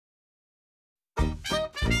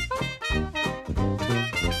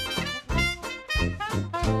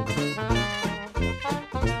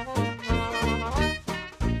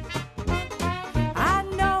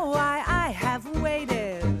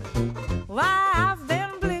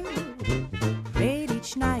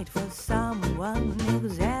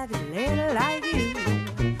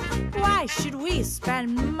we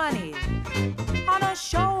spend money on a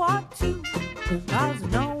show or two? 'Cause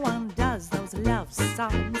no one does those love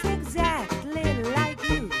songs exactly like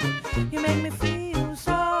you. You make me feel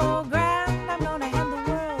so grand, I'm gonna hand the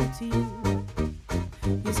world to you.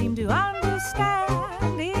 You seem to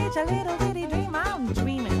understand each little bitty dream I'm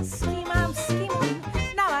dreaming, scheme I'm scheming.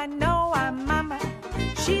 Now I know I'm mama.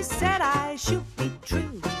 She said I should be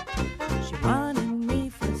true. She wanted me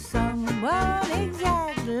for someone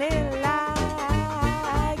exactly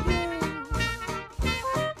like you.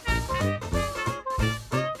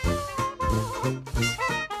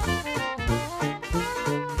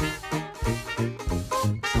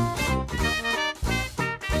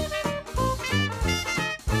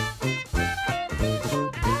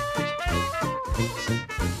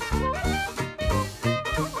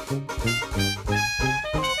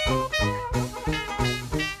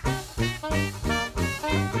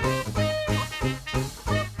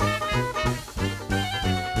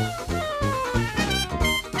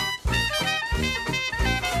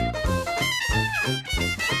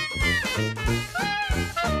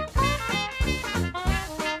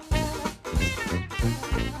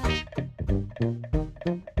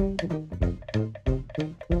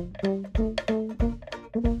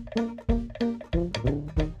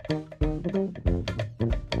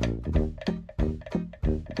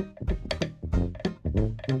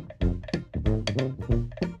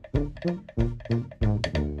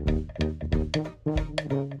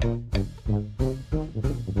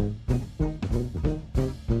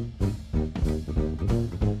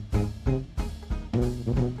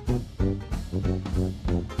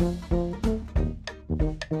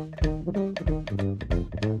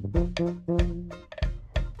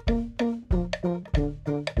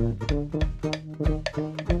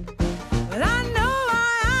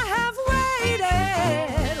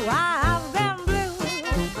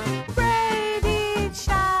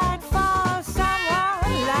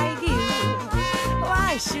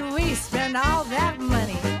 Should we spend all that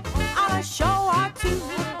money on a show or two?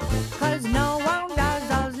 'Cause no one does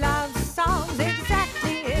those love songs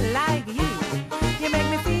exactly like you. You make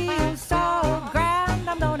me feel so grand,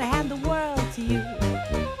 I'm gonna hand the world to you.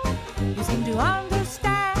 You seem to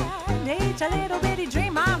understand each little